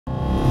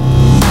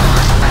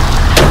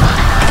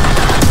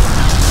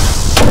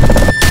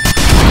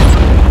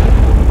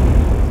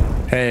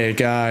Hey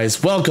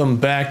guys, welcome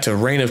back to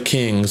Reign of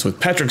Kings with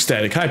Patrick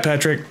Static. Hi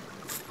Patrick.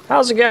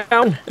 How's it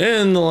going?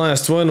 In the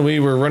last one, we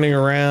were running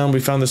around,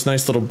 we found this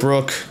nice little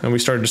brook, and we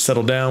started to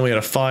settle down. We had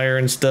a fire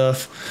and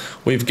stuff.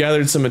 We've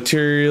gathered some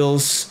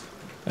materials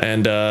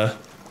and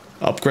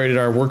upgraded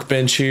our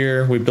workbench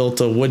here. We built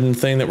a wooden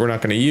thing that we're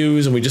not going to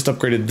use, and we just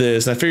upgraded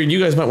this. And I figured you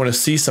guys might want to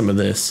see some of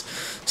this.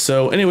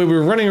 So anyway, we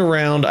were running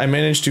around. I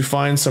managed to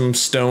find some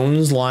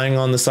stones lying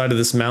on the side of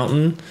this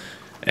mountain.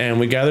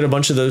 And we gathered a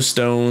bunch of those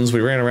stones. We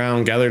ran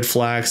around, gathered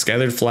flax,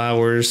 gathered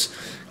flowers,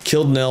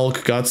 killed an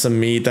elk, got some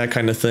meat, that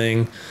kind of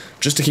thing,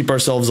 just to keep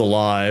ourselves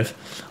alive.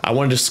 I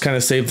wanted to just kind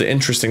of save the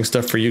interesting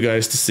stuff for you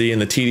guys to see and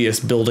the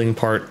tedious building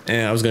part,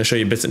 and I was going to show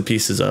you bits and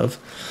pieces of.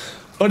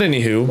 But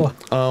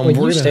anywho, when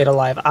you stayed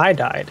alive, I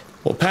died.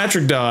 Well,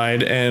 Patrick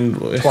died, and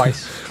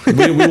twice.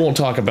 we won't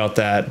talk about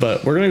that,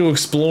 but we're going to go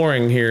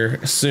exploring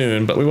here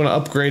soon, but we want to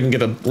upgrade and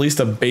get at least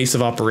a base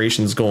of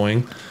operations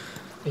going.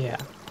 Yeah.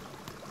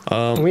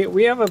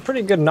 We have a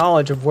pretty good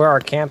knowledge of where our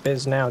camp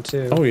is now,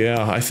 too. Oh,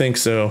 yeah, I think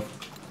so.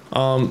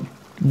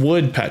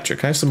 Wood,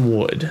 Patrick. I have some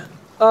wood.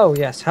 Oh,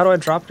 yes. How do I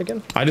drop it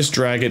again? I just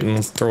drag it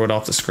and throw it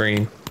off the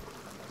screen.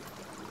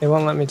 It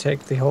won't let me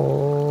take the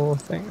whole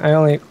thing. I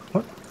only...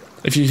 What?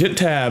 If you hit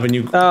tab and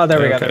you... Oh,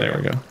 there we go. Okay, there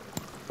we go.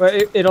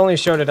 But it only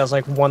showed it as,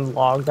 like, one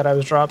log that I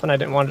was dropping. I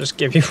didn't want to just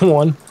give you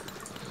one.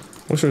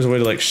 I wish there was a way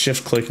to, like,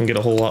 shift-click and get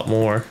a whole lot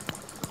more.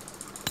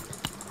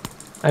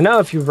 I know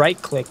if you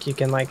right-click, you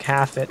can, like,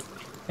 half it.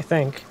 I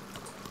think.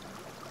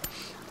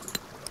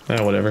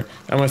 Whatever.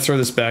 I'm gonna throw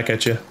this back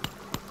at you.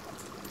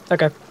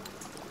 Okay.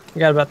 We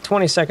got about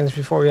 20 seconds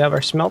before we have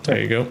our smelter.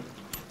 There you go.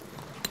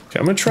 Okay,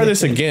 I'm gonna try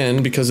this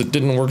again because it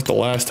didn't work the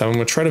last time. I'm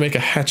gonna try to make a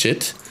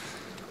hatchet.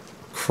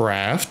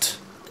 Craft.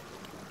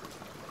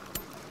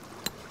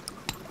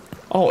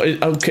 Oh,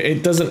 okay,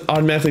 it doesn't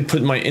automatically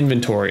put in my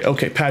inventory.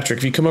 Okay, Patrick,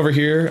 if you come over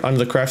here onto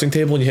the crafting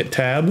table and you hit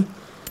tab.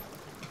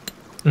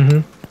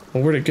 Mm-hmm.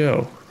 Well, where'd it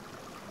go?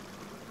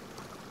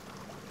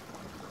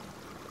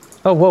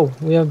 Oh, whoa.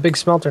 We have a big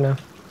smelter now.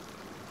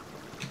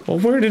 Well,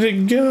 where did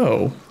it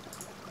go?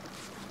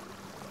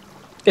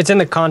 It's in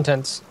the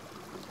contents.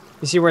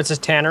 You see where it says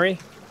tannery?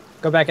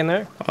 Go back in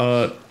there.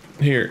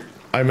 Here.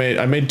 I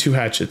made 2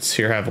 hatchets.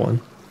 Here, have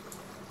one.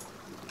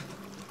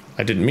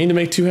 I didn't mean to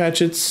make 2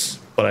 hatchets,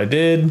 but I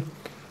did.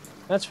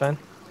 That's fine.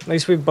 At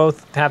least we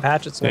both have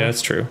hatchets now. Yeah,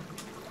 that's true.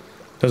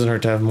 Doesn't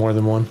hurt to have more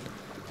than one.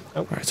 Oh.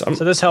 All right,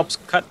 so this helps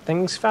cut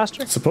things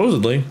faster?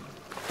 Supposedly.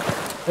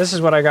 This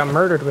is what I got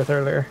murdered with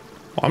earlier.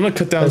 Well, I'm gonna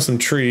cut down some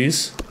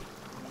trees.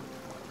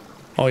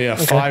 Oh yeah,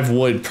 okay. 5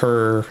 wood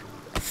per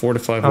 4 to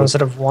 5 wood.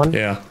 Instead of 1?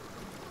 Yeah.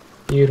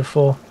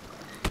 Beautiful.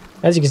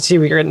 As you can see,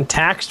 we're getting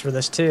taxed for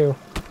this too.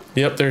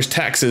 Yep, there's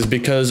taxes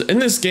because in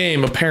this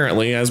game,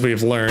 apparently, as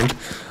we've learned,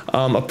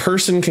 a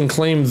person can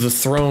claim the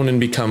throne and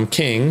become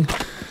king.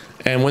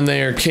 And when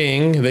they are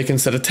king, they can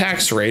set a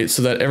tax rate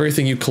so that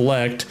everything you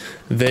collect,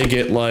 they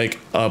get like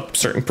a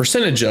certain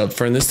percentage of.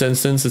 For in this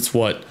instance, it's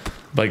what?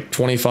 Like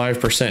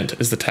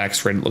 25% is the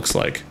tax rate, it looks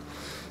like.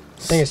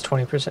 I think it's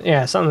 20%.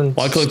 Yeah, something.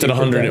 Well, I collected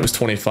 100 and it was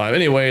 25.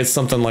 Anyway, it's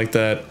something like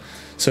that.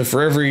 So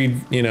for every,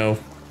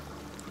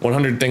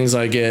 100 things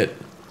I get,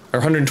 or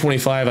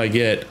 125 I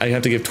get, I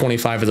have to give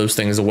 25 of those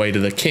things away to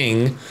the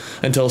king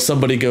until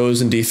somebody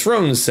goes and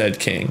dethrones said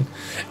king.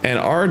 And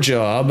our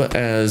job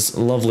as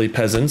lovely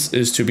peasants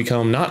is to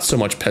become not so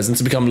much peasants,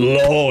 to become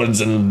lords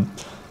and...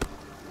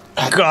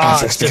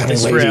 Gods, becoming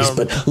ladies,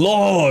 but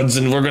lords,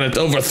 and we're gonna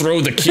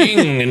overthrow the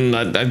king. And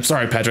I'm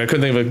sorry, Patrick, I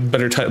couldn't think of a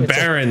better title.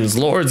 Barons,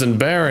 lords, and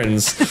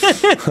barons.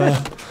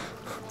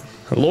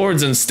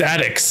 Lords and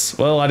statics.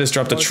 Well, I just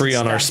dropped a tree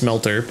on our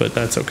smelter, but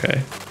that's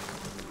okay.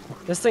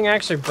 This thing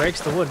actually breaks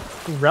the wood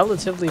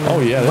relatively.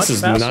 Oh yeah, this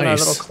is nice. Than our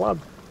little club.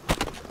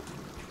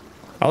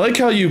 I like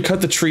how you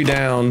cut the tree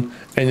down,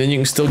 and then you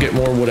can still get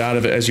more wood out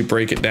of it as you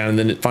break it down, and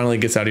then it finally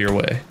gets out of your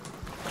way.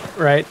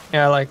 Right.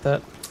 Yeah, I like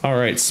that. All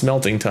right,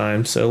 smelting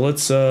time. So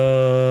let's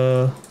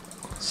So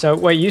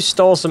wait, you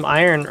stole some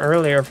iron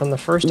earlier from the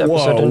first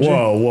episode, didn't you?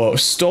 Whoa!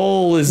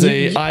 Stole is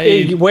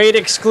Wait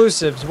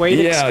exclusives.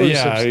 Wait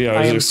exclusives.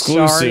 Yeah. It was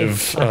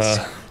exclusive.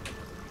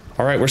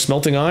 All right, we're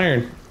smelting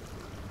iron.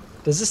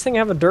 Does this thing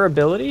have a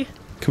durability?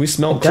 Can we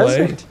smelt clay?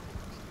 Doesn't.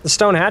 The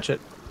stone hatchet.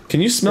 Can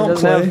you smelt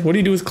clay? What do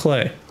you do with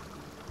clay?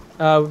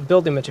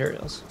 Building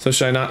materials. So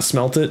should I not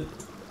smelt it?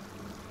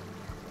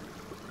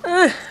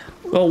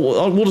 Well,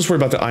 we'll just worry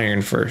about the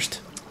iron first.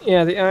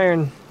 Yeah, the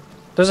iron.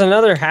 There's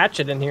another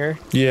hatchet in here.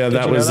 Yeah,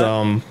 that was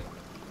Oh,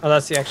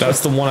 that's the actual. That's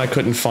the one I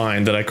couldn't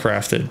find that I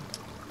crafted.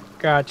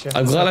 Gotcha.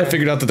 I'm glad I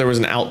figured out that there was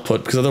an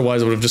output, because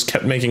otherwise I would have just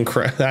kept making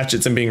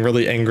hatchets and being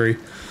really angry.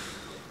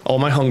 Oh,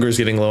 my hunger's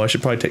getting low. I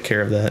should probably take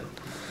care of that.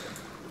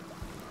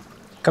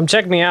 Come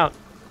check me out.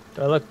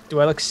 Do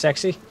I look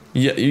sexy?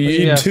 Yeah,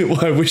 you do.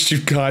 I wish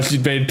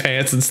you'd made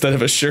pants instead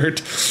of a shirt.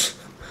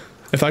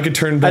 If I could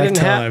turn back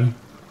time.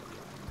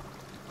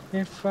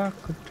 If I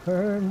could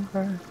turn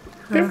back.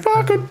 If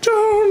I could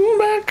turn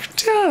back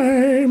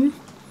time.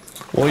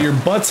 Well, your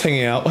butt's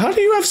hanging out. How do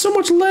you have so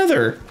much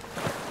leather?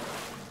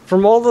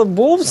 From all the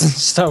wolves and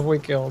stuff we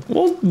killed.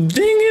 Well, dang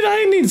it,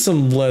 I need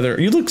some leather.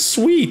 You look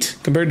sweet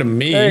compared to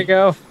me. There you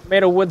go.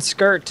 Made a wood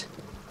skirt.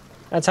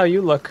 That's how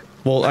you look.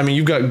 Well, I mean,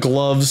 you've got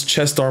gloves,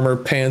 chest armor,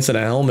 pants, and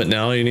a helmet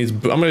now. You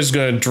need. I'm just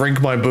gonna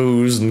drink my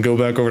booze and go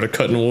back over to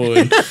cutting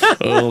wood.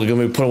 Oh, let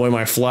me put away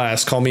my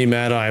flask. Call me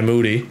Mad Eye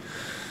Moody.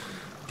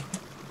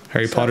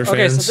 Harry Potter fans.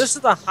 Okay, so this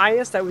is the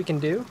highest that we can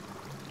do.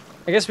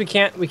 I guess we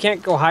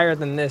can't go higher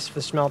than this for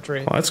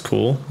smeltery. Oh, that's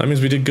cool. That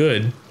means we did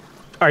good.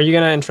 Are you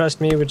gonna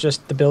entrust me with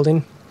just the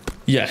building?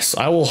 Yes,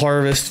 I will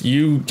harvest.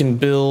 You can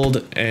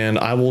build, and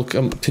I will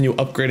continue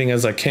upgrading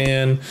as I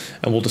can,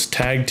 and we'll just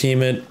tag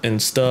team it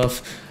and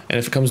stuff. And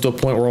if it comes to a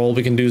point where all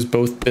we can do is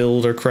both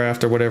build or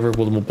craft or whatever,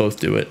 we'll both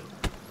do it.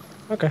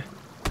 Okay.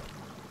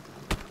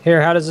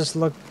 Here, how does this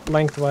look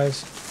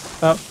lengthwise?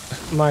 Oh,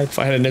 my. If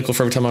I had a nickel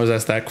for every time I was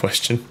asked that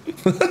question,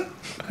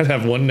 I'd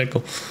have 1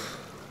 nickel.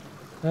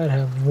 I'd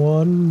have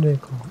 1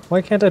 nickel.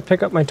 Why can't I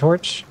pick up my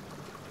torch?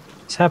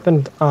 This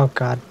happened. Oh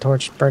god,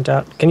 torch burnt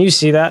out. Can you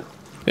see that?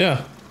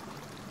 Yeah.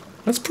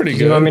 That's pretty Do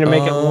good. you want me to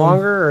make it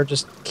longer or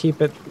just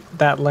keep it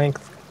that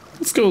length?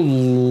 Let's go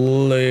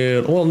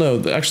little. Well, no,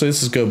 actually,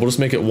 this is good. We'll just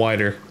make it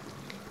wider.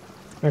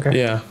 Okay.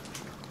 Yeah.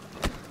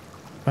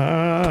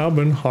 I've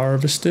been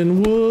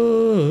harvesting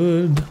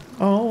wood.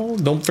 Oh,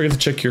 don't forget to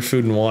check your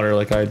food and water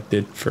like I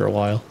did for a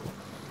while.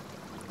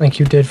 Like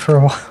you did for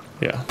a while.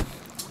 Yeah.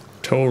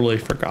 Totally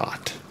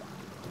forgot.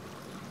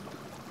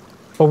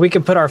 Well, we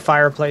could put our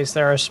fireplace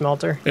there, our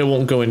smelter. It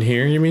won't go in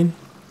here, you mean?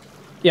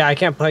 Yeah, I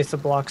can't place the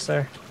blocks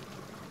there.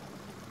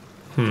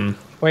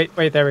 Wait,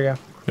 there we go.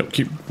 No,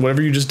 keep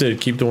whatever you just did.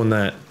 Keep doing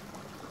that.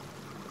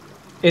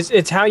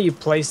 It's how you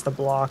place the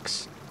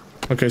blocks.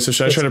 Okay, so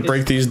should I try to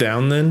break these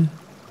down then?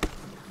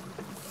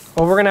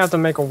 Well, we're gonna have to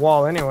make a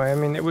wall anyway. I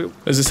mean,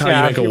 Is this how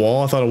you make a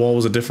wall? I thought a wall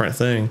was a different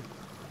thing.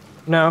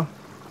 No.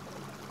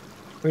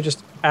 We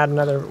just add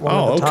another one.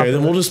 Oh, okay.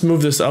 Then we'll just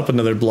move this up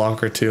another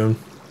block or two.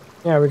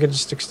 Yeah, we could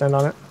just extend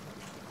on it.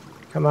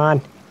 Come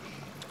on.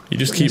 You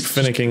just keep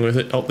finicking with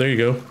it. Oh, there you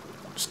go.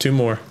 Just 2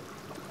 more.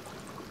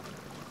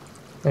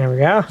 There we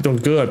go. You're doing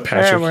good,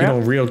 Patrick. You're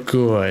doing real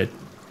good.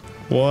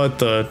 What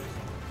the?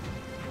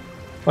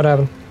 What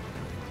happened?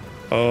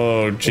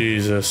 Oh,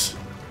 Jesus.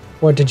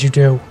 What did you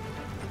do?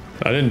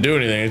 I didn't do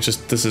anything. It's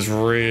just, this is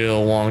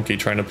real wonky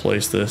trying to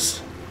place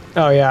this.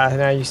 Oh, yeah.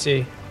 Now you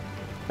see.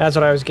 That's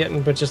what I was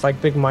getting, but just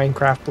like big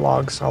Minecraft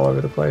logs all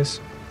over the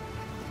place.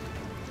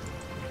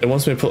 It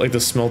wants me to put like the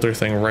smelter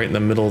thing right in the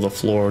middle of the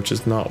floor, which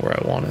is not where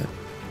I want it.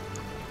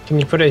 Can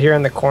you put it here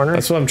in the corner?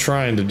 That's what I'm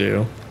trying to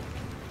do.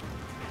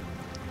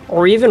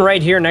 Or even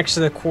right here next to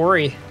the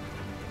quarry.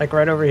 Like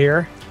right over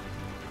here.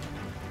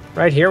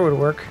 Right here would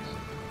work.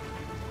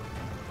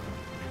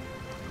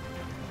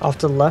 Off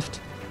to the left.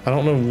 I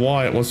don't know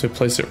why it wants me to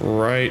place it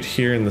right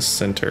here in the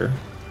center.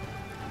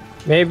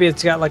 Maybe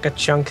it's got like a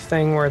chunk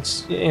thing where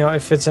it's, you know,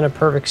 it fits in a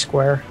perfect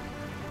square.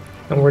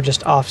 And we're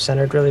just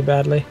off-centered really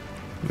badly.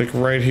 Like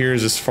right here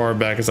is as far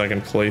back as I can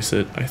place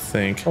it, I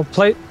think. Well,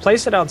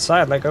 place it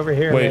outside, like over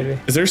here. Wait,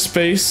 maybe. is there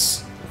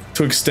space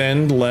to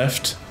extend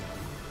left?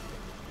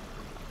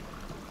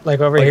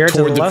 Like over here to the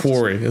toward the left?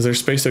 quarry. Is there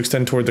space to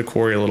extend toward the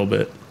quarry a little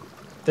bit?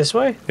 This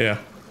way? Yeah.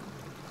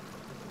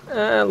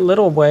 A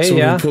little way, so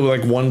yeah. we put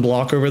like 1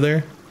 block over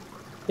there?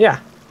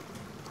 Yeah.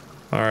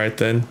 Alright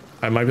then.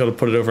 I might be able to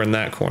put it over in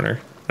that corner.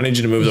 I need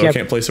you to move though. I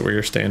can't place it where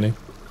you're standing.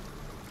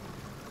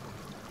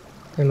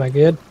 Am I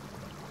good?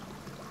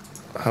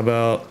 How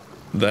about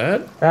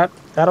that?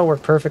 That'll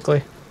work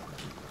perfectly.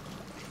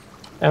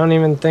 I don't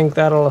even think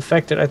that'll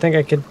affect it. I think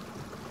I could...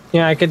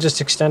 Yeah, I could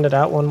just extend it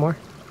out 1 more.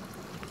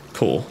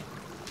 Cool.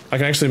 I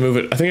can actually move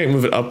it. I think I can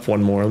move it up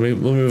 1 more. Let me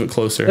move it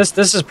closer.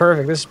 This is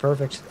perfect. This is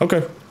perfect.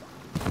 Okay.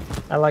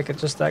 I like it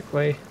just that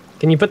way.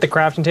 Can you put the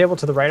crafting table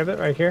to the right of it,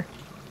 right here?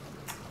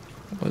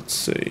 Let's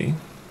see.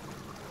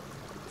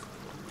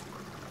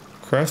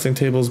 Crafting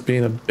table's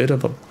being a bit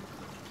of a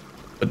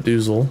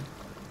doozle.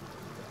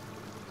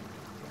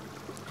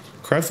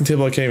 Crafting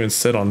table, I can't even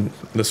sit on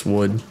this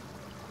wood.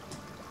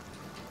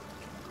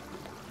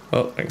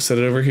 Oh, I can set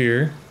it over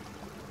here.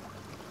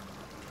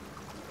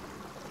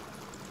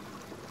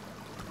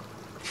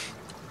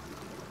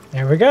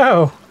 There we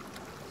go.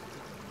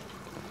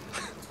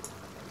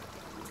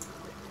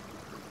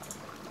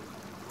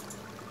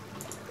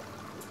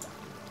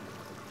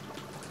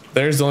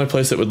 There's the only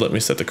place that would let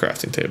me set the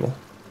crafting table.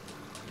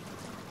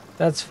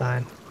 That's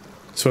fine.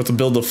 So I have to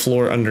build the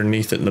floor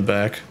underneath it in the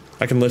back.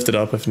 I can lift it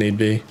up if need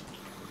be.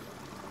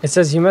 It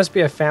says you must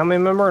be a family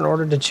member in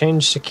order to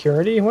change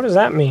security. What does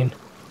that mean?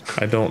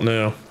 I don't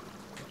know.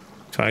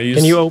 Can I use...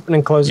 Can you open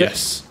and close it?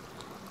 Yes.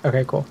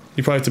 Okay, cool.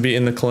 You probably have to be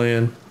in the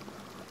clan.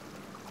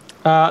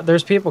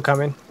 There's people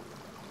coming.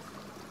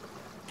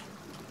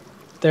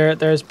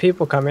 There's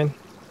people coming.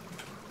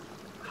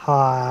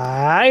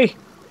 Hi.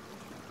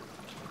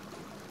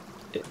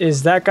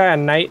 Is that guy a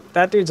knight?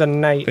 That dude's a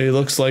knight. He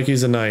looks like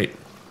he's a knight.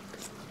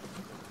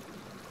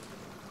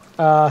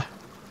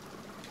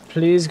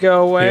 Please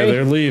go away. Yeah,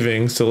 they're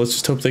leaving, so let's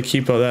just hope they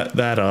keep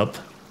that up.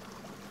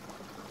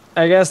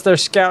 I guess they're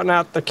scouting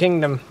out the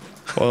kingdom.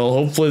 Well,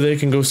 hopefully they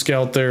can go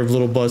scout their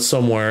little butts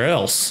somewhere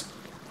else.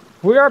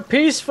 We are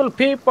peaceful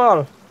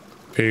people.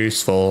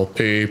 Peaceful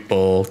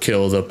people,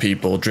 kill the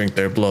people, drink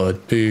their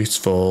blood.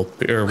 Peaceful,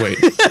 or wait,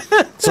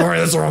 sorry,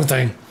 that's the wrong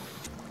thing.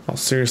 Oh,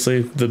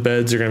 seriously, the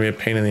beds are gonna be a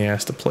pain in the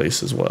ass to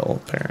place as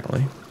well,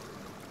 apparently.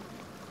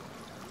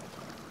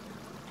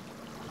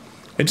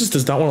 It just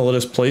does not want to let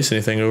us place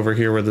anything over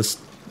here where this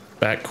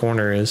back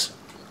corner is.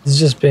 It's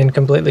just been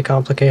completely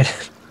complicated.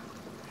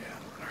 Yeah,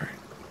 alright.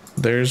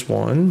 There's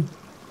one.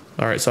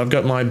 Alright, so I've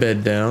got my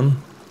bed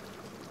down.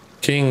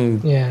 King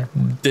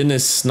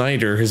Dennis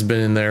Snyder has been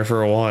in there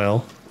for a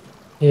while.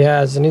 He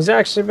has, and he's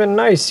actually been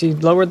nice. He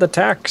lowered the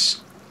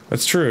tax.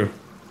 That's true.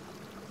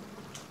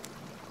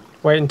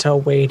 Wait until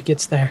Wade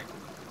gets there.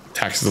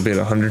 Taxes will be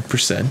at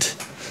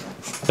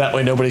 100%. That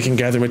way nobody can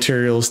gather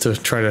materials to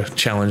try to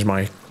challenge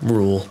my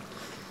rule.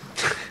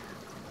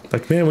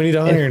 Like, man, we need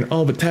iron.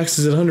 Oh, but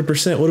taxes at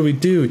 100%. What do we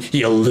do?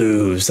 You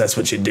lose. That's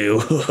what you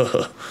do.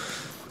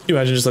 You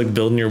imagine just like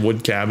building your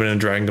wood cabin and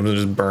dragon comes and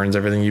just burns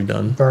everything you've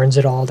done. Burns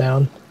it all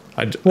down.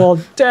 Well,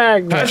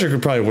 dang. Patrick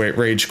would probably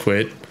rage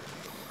quit.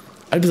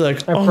 I'd be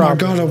like, oh my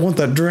god, I want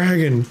that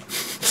dragon.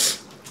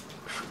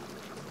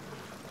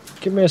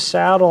 Give me a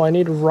saddle. I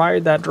need to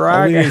ride that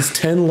dragon. All we need is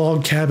 10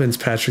 log cabins,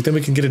 Patrick. Then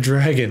we can get a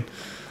dragon.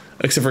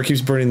 Except for it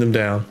keeps burning them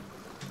down.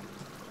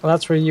 Well,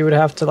 that's where you would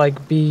have to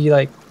like be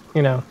like,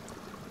 you know,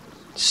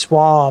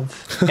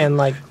 suave and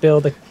like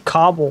build a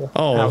cobble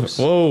house.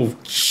 Whoa,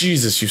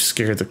 Jesus, you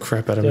scared the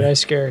crap out of me. Did I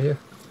scare you?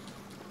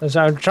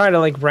 I'm trying to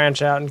like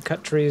branch out and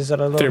cut trees that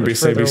are a little bit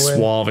further away.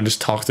 Suave and just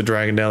talk the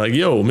dragon down like,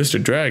 yo,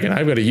 Mr. Dragon,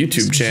 I've got a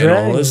YouTube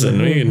channel.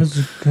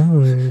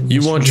 Listen,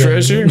 you want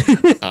treasure?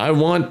 I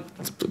want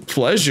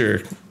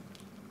pleasure.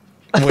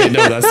 Wait,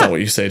 no, that's not what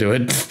you say to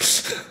it.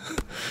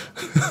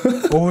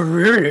 Oh,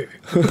 really?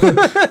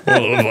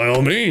 Well, by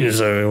all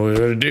means, we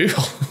got a deal.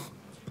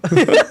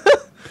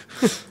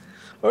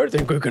 I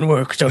think we can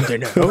work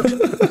something out.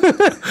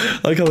 I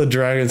like how the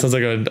dragon sounds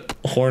like a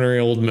hornery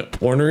old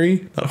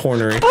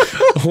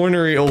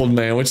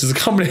man, which is a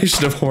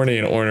combination of horny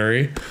and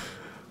ornery.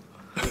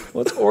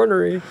 What's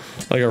ornery?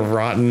 Like a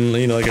rotten,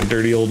 you know, like a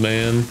dirty old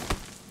man.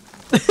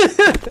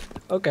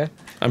 Okay.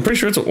 I'm pretty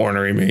sure it's what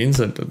ornery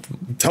means.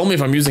 Tell me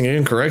if I'm using it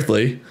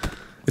incorrectly.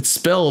 It's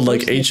spelled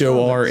like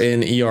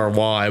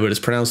Hornery, but it's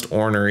pronounced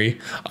ornery.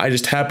 I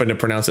just happen to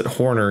pronounce it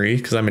hornery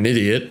because I'm an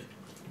idiot.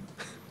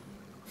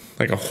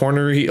 Like a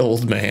hornery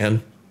old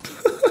man.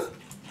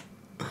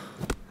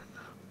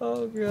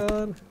 Oh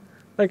god.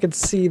 I could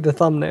see the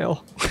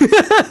thumbnail.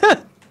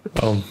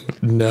 Oh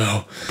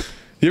no.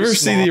 You ever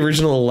see the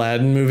original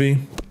Aladdin movie?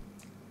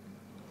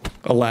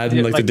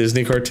 Aladdin, like the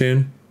Disney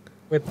cartoon?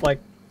 With like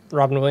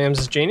Robin Williams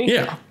as Genie?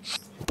 Yeah.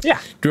 Yeah.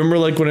 Do you remember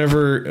like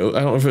whenever, I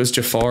don't know if it was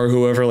Jafar or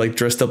whoever, like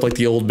dressed up like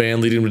the old man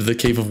leading him to the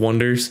Cave of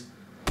Wonders?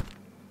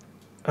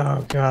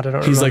 Oh god, I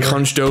don't know. He's like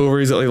hunched over,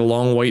 he's got like a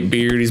long white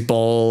beard, he's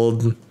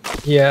bald.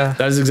 Yeah.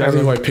 That is exactly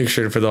who I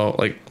pictured for the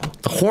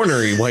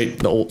hornery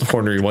white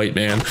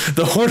man.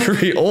 The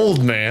hornery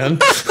old man.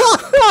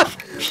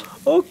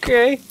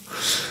 Okay.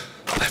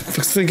 I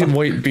was thinking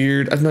white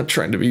beard. I'm not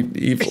trying to be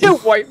evil.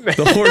 White man.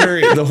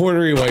 The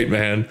hornery white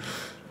man.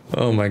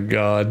 Oh my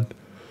god.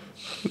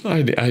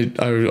 I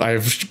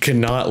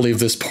cannot leave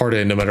this part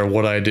in no matter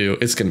what I do.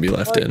 It's gonna be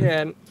left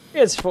in.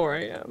 It's 4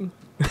 a.m.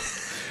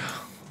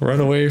 Run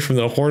away from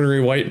the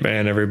hornery white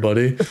man,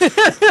 everybody.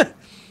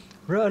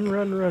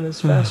 Run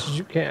as fast as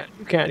you can.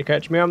 You can't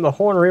catch me. I'm the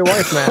hornery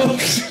white man.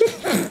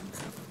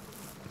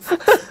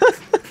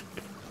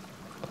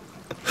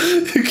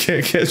 You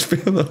can't catch me.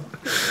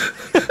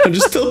 I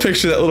just still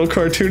picture that little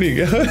cartoony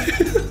guy.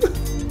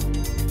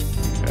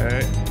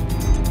 Alright.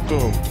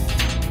 Boom.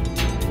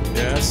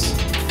 Yes.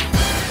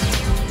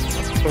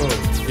 Boom.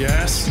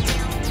 Yes.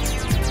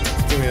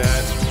 Give me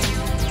that.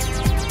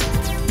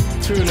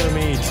 Tuna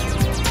meat.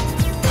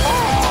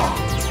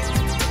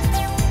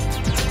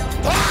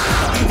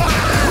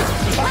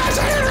 It's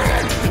a Henry!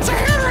 It's a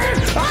Henry!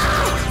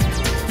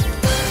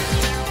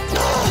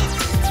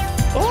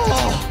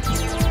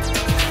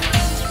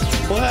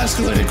 Well, that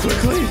escalated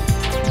quickly.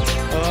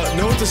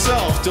 Note to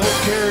self, don't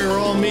carry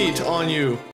raw meat on you.